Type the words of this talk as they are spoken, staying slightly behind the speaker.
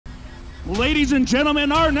Ladies and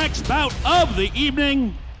gentlemen, our next bout of the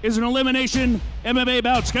evening is an elimination MMA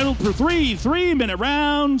bout scheduled for three 3-minute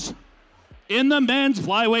rounds in the men's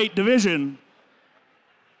flyweight division.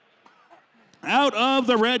 Out of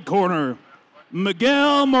the red corner,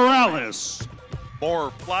 Miguel Morales.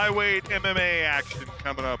 More flyweight MMA action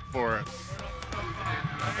coming up for us.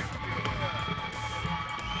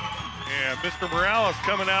 And Mr. Morales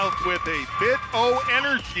coming out with a bit of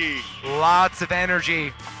energy. Lots of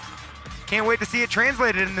energy. Can't wait to see it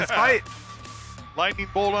translated in this fight. Lightning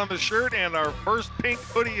bolt on the shirt and our first pink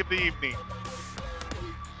hoodie of the evening.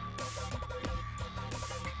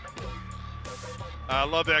 I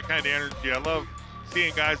love that kind of energy. I love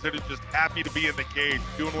seeing guys that are just happy to be in the cage,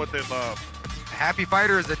 doing what they love. A happy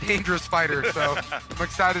fighter is a dangerous fighter, so I'm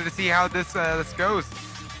excited to see how this goes.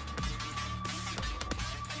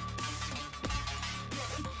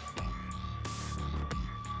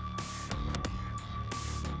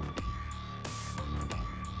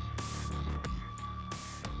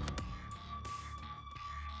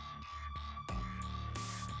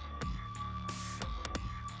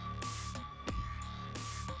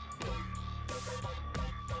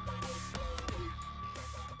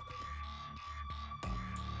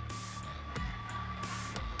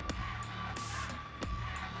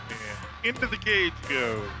 Into the cage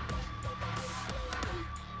goes.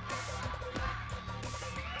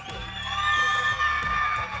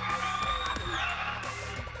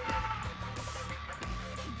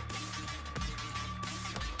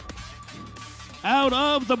 Out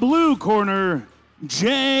of the blue corner,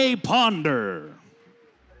 Jay Ponder.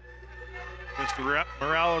 Mr.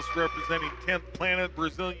 Morales representing 10th Planet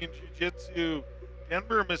Brazilian Jiu-Jitsu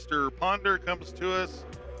Denver. Mr. Ponder comes to us,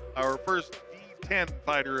 our first D10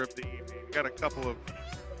 fighter of the evening. Got a couple of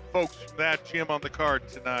folks from that gym on the card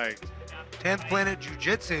tonight. 10th Planet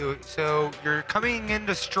Jiu-Jitsu, so you're coming in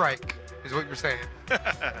to strike, is what you're saying.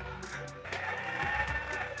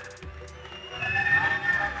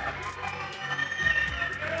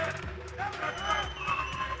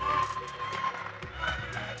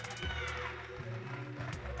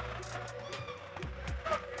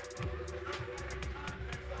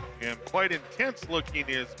 And quite intense looking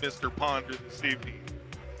is Mr. Ponder this evening.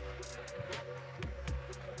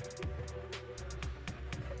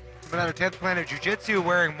 Another 10th Planet Jiu-Jitsu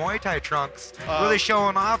wearing Muay Thai trunks, really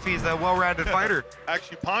showing off he's a well-rounded fighter.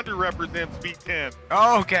 Actually, Ponder represents B10.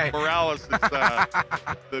 Oh, okay. Morales is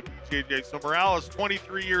the BJJ. So Morales,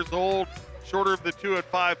 23 years old, shorter of the two at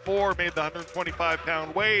 5'4", made the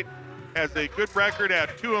 125-pound weight, has a good record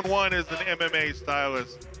at 2-1 as an MMA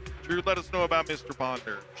stylist. Drew, let us know about Mr.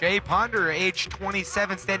 Ponder. Jay Ponder, age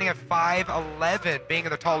 27, standing at 5'11", being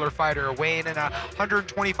the taller fighter, weighing in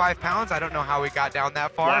 125 pounds. I don't know how he got down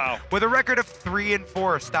that far. Wow. With a record of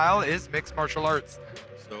 3-4. Style is mixed martial arts.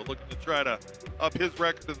 So looking to try to up his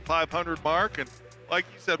record to the 500 mark. And like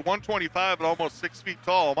you said, 125 and almost 6 feet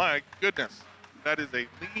tall. My goodness, that is a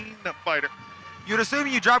lean fighter. You'd assume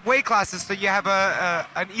you drop weight classes so you have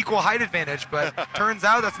an equal height advantage, but turns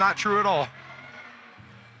out that's not true at all.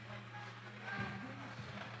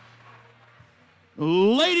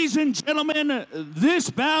 Ladies and gentlemen, this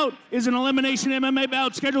bout is an elimination MMA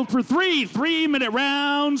bout scheduled for three 3-minute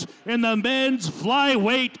rounds in the men's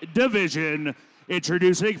flyweight division.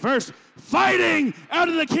 Introducing first, fighting out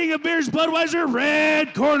of the King of Beers Budweiser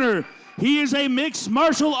red corner. He is a mixed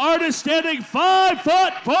martial artist standing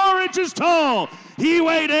 5'4" tall. He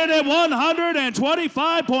weighed in at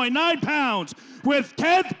 125.9 pounds with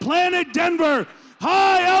 10th Planet Denver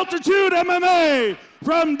High Altitude MMA.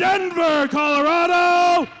 From Denver,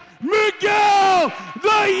 Colorado, Miguel,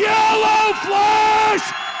 the Yellow Flash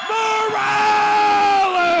Morales!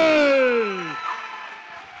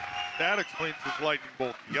 That explains his lightning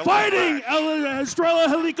bolt. Fighting Estrella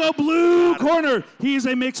Helico blue corner. He's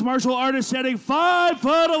a mixed martial artist standing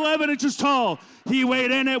 5'11" tall. He weighed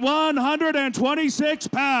in at 126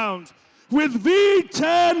 pounds. With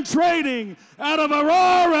V10 training out of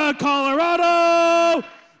Aurora, Colorado,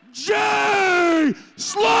 Jay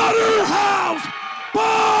Slaughterhouse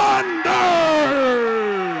Ponder!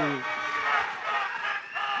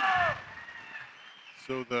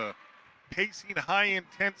 So the pacing high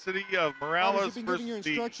intensity of Morales versus your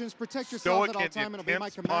instructions. Protect yourself stoic at all and time and obey my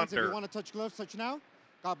intense commands. If you Ponder. want to touch gloves, touch now.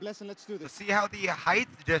 God bless and let's do Let's this. see how the height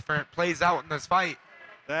difference plays out in this fight.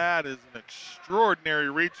 That is an extraordinary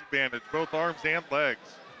reach advantage, both arms and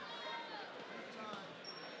legs.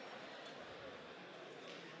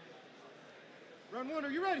 Round one,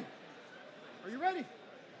 are you ready? Are you ready?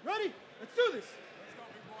 Ready? Let's do this.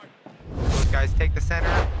 Both guys take the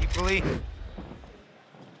center equally.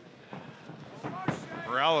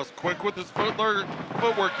 Morales quick with his footwork,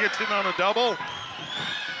 gets in on a double.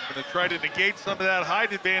 Gonna try to negate some of that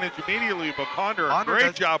height advantage immediately, but Ponder a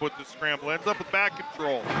great job with the scramble. Ends up with back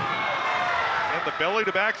control. And the belly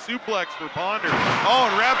to back suplex for Ponder. Oh,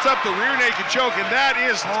 and wraps up the rear naked choke, and that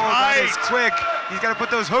is tight. That is quick. He's got to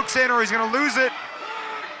put those hooks in or he's going to lose it.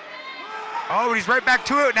 Oh, and he's right back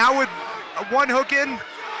to it now with one hook in.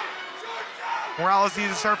 Morales needs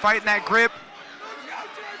to start fighting that grip.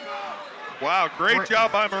 Wow, great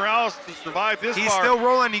job by Morales to survive this He's far. still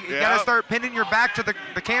rolling. You got to start pinning your back to the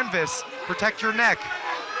canvas. Protect your neck.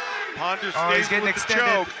 Ponder stays getting with extended.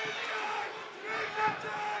 the choke.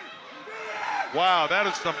 Wow, that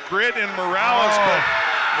is some grit in Morales, but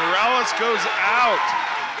Morales goes out.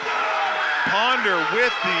 Ponder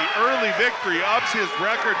with the early victory, ups his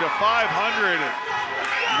record to 500.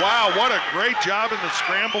 Wow, what a great job in the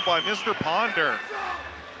scramble by Mr. Ponder.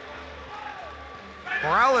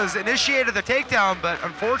 Morales initiated the takedown, but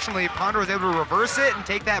unfortunately, Ponder was able to reverse it and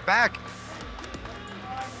take that back.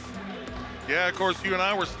 Yeah, of course, you and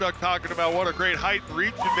I were stuck talking about what a great height and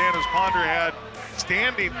reach advantage Ponder had.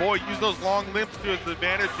 Standing, boy, use those long limbs to his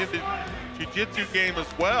advantage in the jiu-jitsu game as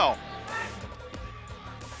well.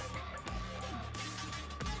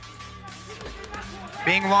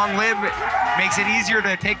 Being long-limbed makes it easier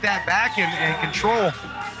to take that back and control.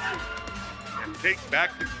 And take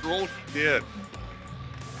back control he did.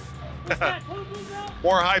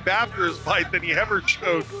 More hype after his fight than he ever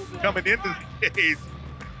showed coming into the cage.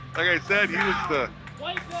 Like I said, he was the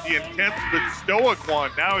intense but stoic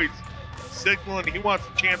one. Now he's signaling he wants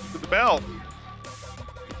a chance for the belt.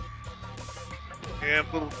 And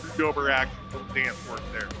a little screwed over action, little dance work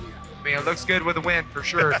there. I mean, it looks good with a win for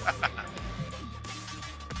sure.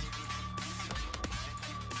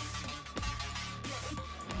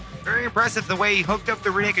 Very impressive the way he hooked up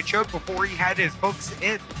the rear naked choke before he had his hooks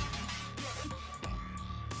in.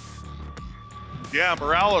 Yeah,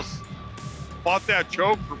 Morales fought that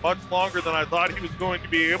choke for much longer than I thought he was going to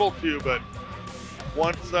be able to, but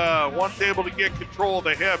once able to get control of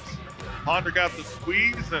the hips, Ponder got the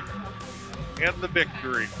squeeze and the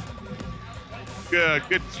victory. Good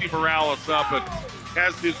to see Morales up and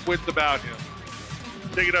has his wits about him.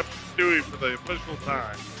 Take it up to Stewie for the official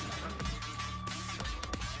time.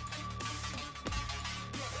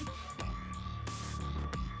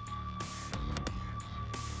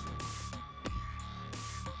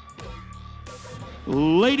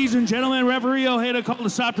 Ladies and gentlemen, referee Ojeda called a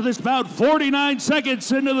stop to this bout 49 seconds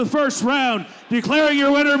into the first round, declaring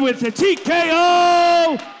your winner with the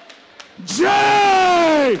TKO,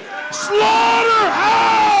 Jay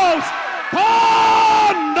Slaughterhouse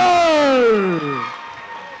Ponder!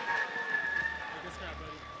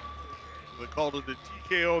 They called it a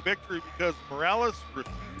TKO victory because Morales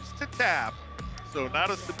refused to tap. So not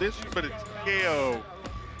a submission, but a TKO.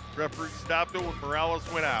 Referee stopped it when Morales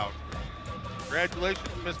went out. Congratulations,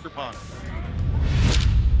 Mr. Ponder.